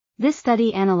This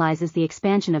study analyzes the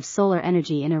expansion of solar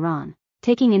energy in Iran,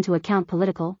 taking into account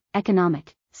political,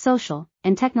 economic, social,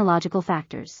 and technological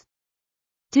factors.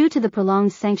 Due to the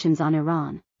prolonged sanctions on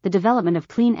Iran, the development of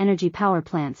clean energy power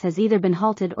plants has either been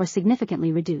halted or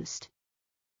significantly reduced.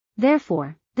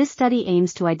 Therefore, this study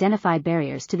aims to identify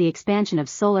barriers to the expansion of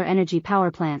solar energy power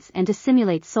plants and to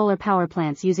simulate solar power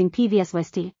plants using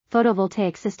PVSWST,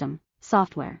 photovoltaic system,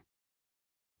 software.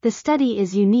 The study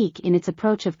is unique in its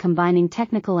approach of combining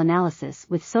technical analysis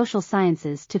with social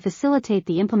sciences to facilitate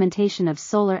the implementation of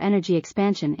solar energy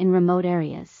expansion in remote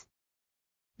areas.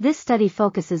 This study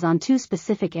focuses on two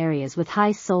specific areas with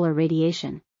high solar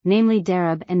radiation, namely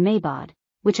Deve and Mabad,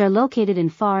 which are located in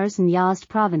Fars and Yazd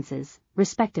provinces,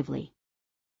 respectively.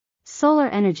 Solar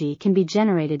energy can be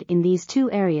generated in these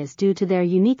two areas due to their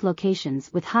unique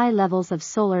locations with high levels of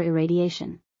solar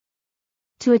irradiation.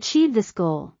 To achieve this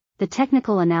goal, the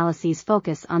technical analyses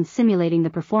focus on simulating the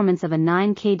performance of a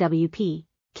 9 kWp,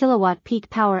 kilowatt peak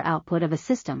power output of a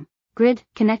system,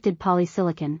 grid-connected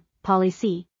polysilicon,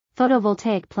 poly-C,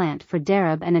 photovoltaic plant for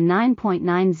Deve and a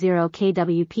 9.90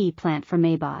 kWp plant for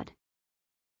Mabad.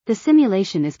 The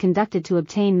simulation is conducted to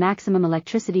obtain maximum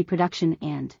electricity production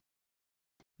and.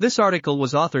 This article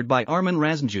was authored by Armin,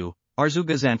 Razmjoo, Arezoo,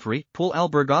 Ghazanfari, Poul,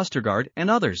 Alberg, Østergaard,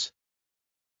 and others.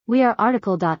 We are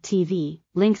article.tv,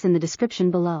 links in the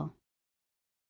description below.